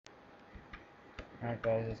Alright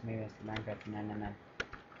guys, it's me, Mr. Minecraft 999.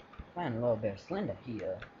 Playing a little bit of Slender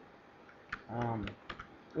here.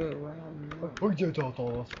 Good, what happened? Where'd you go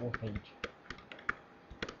to this full page?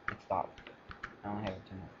 It stopped. I only have it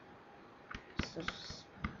 2 more. Just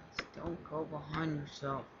don't go behind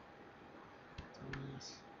yourself.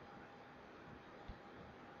 Dumbass.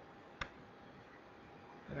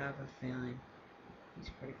 But I have a feeling he's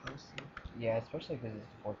pretty close to you. Yeah, especially because it's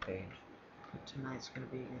the 4th page. But tonight's gonna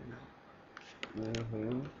be a good night.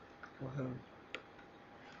 Woohoo. Woohoo.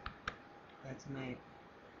 Yeah, tonight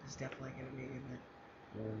is definitely gonna be a good night.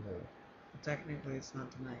 Woohoo. Well, technically it's not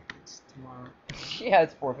tonight, it's tomorrow. Yeah,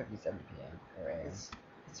 it's 4:57 p.m. or a.m. It's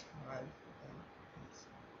 5. It's,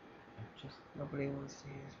 Just nobody wants to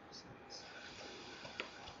hear this.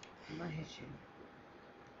 I might hit you.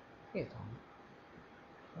 hey Tom.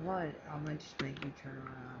 I might just make you turn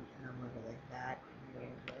around and I'm gonna go like that and you're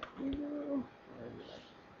gonna be like, no. Or like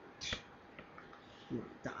you'll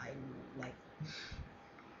die like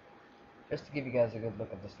Just to give you guys a good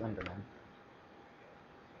look at the Slender Man.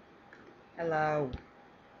 hello.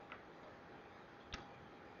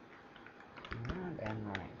 And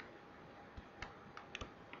running.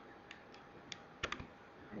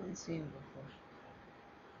 I didn't see him before.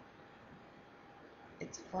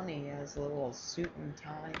 It's funny, he has a little suit and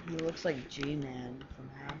tie. He looks like G-Man from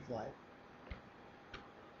Half-Life.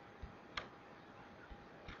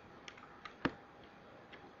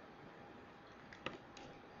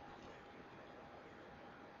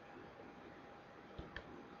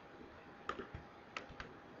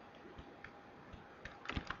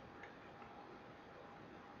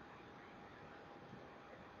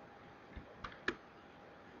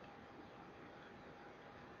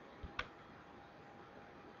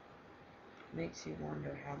 Makes you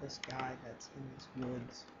wonder how this guy that's in this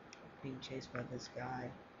woods being chased by this guy,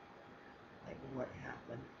 like what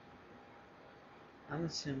happened. I'm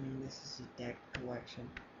assuming this is a deck collection.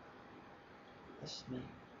 This is me.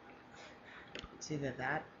 It's either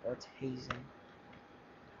that or it's hazing.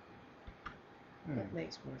 That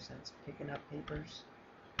makes more sense. Picking up papers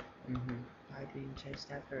by being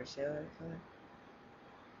chased after a sailor killer.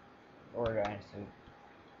 Or a guy in a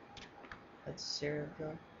suit. That's a serial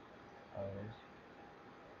killer. Others.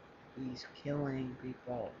 He's killing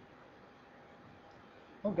people.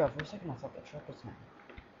 Oh god, for a second I thought the truck was mine.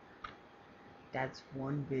 That's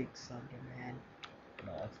one big Slender Man.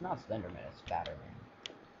 No, it's not Slenderman, it's Batterman.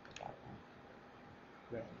 Batman.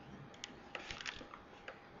 Really.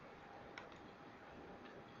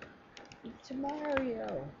 It's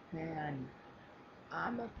Mario, man.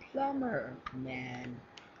 I'm a plumber, man.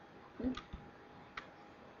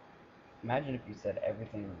 Imagine if you said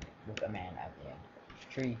everything with a man at the end.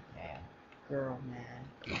 Tree man. Girl, man.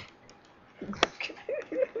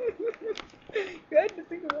 You had to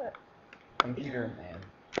think of that. Computer man.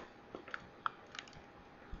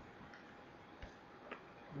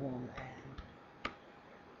 Woman.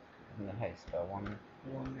 And then how you spell woman?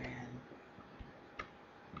 Woman.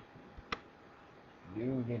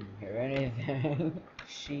 You didn't hear anything.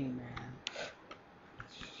 She, man.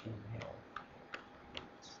 She hell.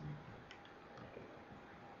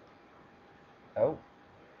 Oh.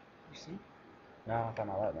 You see? No, I thought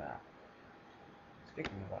my light went out.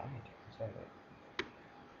 Speaking of that, I need to say it.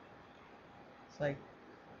 It's like,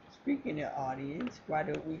 speaking of audience, why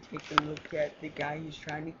don't we take a look at the guy who's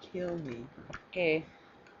trying to kill me? Okay.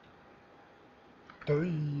 There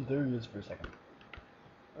he is for a second.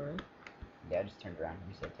 Alright? Yeah, I just turned around.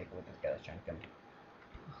 You said take a look at this guy that's trying to kill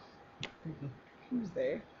me. Who's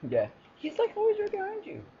there? Yeah. He's like always right behind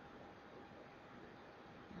you.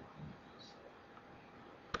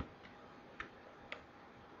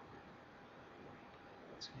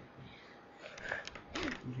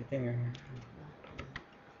 Get there.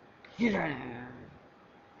 Get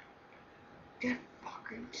Get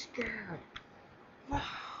fucking scared.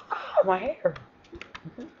 Ah, my hair.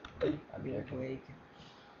 I'm Your joking. wig.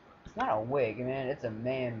 It's not a wig, man. It's a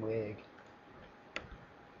man wig.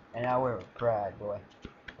 And I wear it with pride, boy.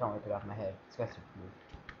 Don't rip it off my head. It's got some proof.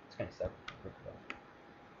 It's gonna suck. Rip it off.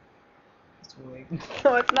 It's a wig.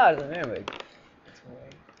 No, it's not. It's a man wig. It's a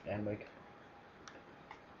wig. Man wig.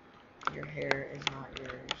 Your hair is not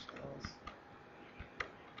yours, Ellis.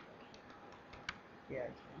 Yeah,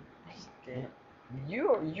 it's dead.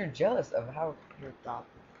 You're jealous of how You're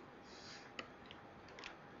adopted.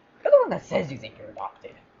 you're the one that says you think you're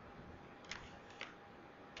adopted.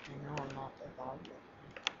 I know I'm not adopted.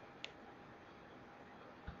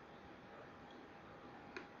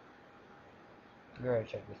 You gotta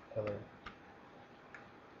check this pillar.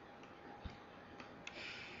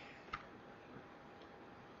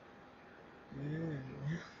 Mm.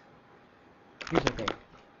 He's okay.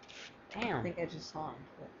 I Damn. think I just saw him.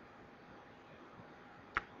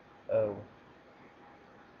 Oh.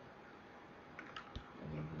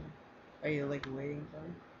 Are you like waiting for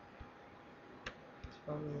him? It's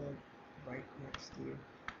probably like right next to you.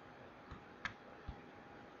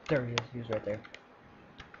 There he is. He's right there.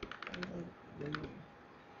 I'm like waiting.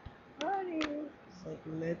 It's like,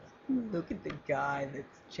 let's look at the guy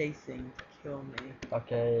that's chasing to kill me.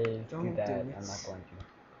 Okay, do Don't that. do it. I'm not going to.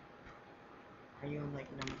 Are you on like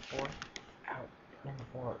number 4? Ow. Number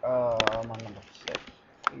 4. I'm on number 6.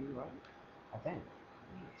 Are you right? I think.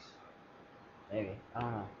 Yes. Maybe. I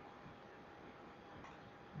don't know.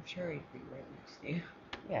 I'm sure he'd be right next to you.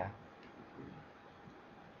 Yeah.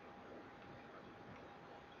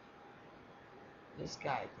 This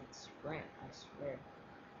guy can sprint, I swear.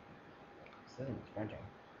 This isn't sprinting.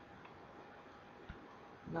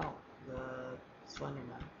 No, the Slender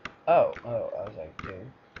Man. Oh, I was like,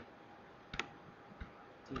 dude.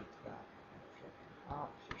 Dude's got freaking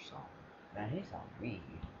hops or something. Man, he's on weed.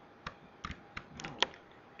 No.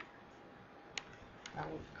 That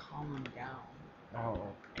would calm him down.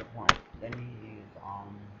 Oh, good point. Then he's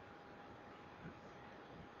on.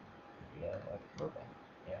 Yeah, like moving.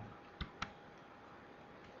 Yeah.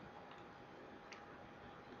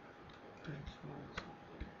 I smell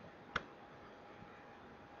something.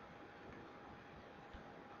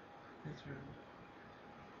 That's right.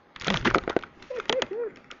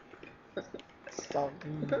 Stop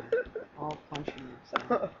doing that. I'll punch you next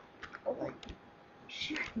time. Like,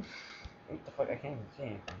 shit. What the fuck? I can't even see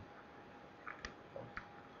anything.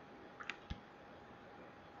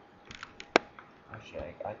 Oh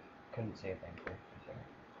shit, I couldn't see a thing for a second.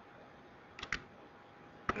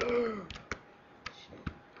 Shit.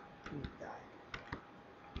 You die.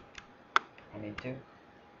 I need to?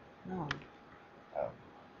 No. Oh.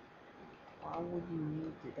 Why would you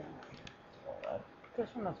need to die? Well, because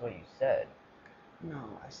that's what you said. No,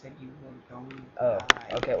 I said you were going to Oh, die.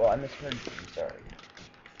 okay, well, I misheard you. I'm sorry.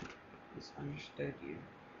 Misunderstood you.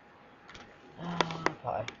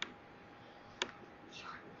 Pie.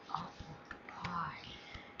 Shut up with the pie.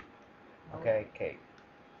 Okay, cake.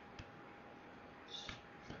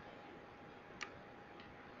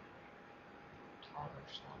 Toddler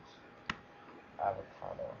sauce.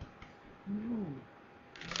 Avocado. No.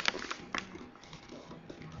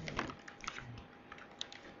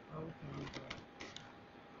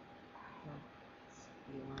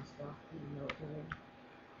 You want stuff? You know it.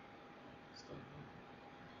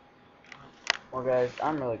 Well, guys,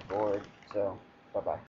 I'm really bored, so bye-bye.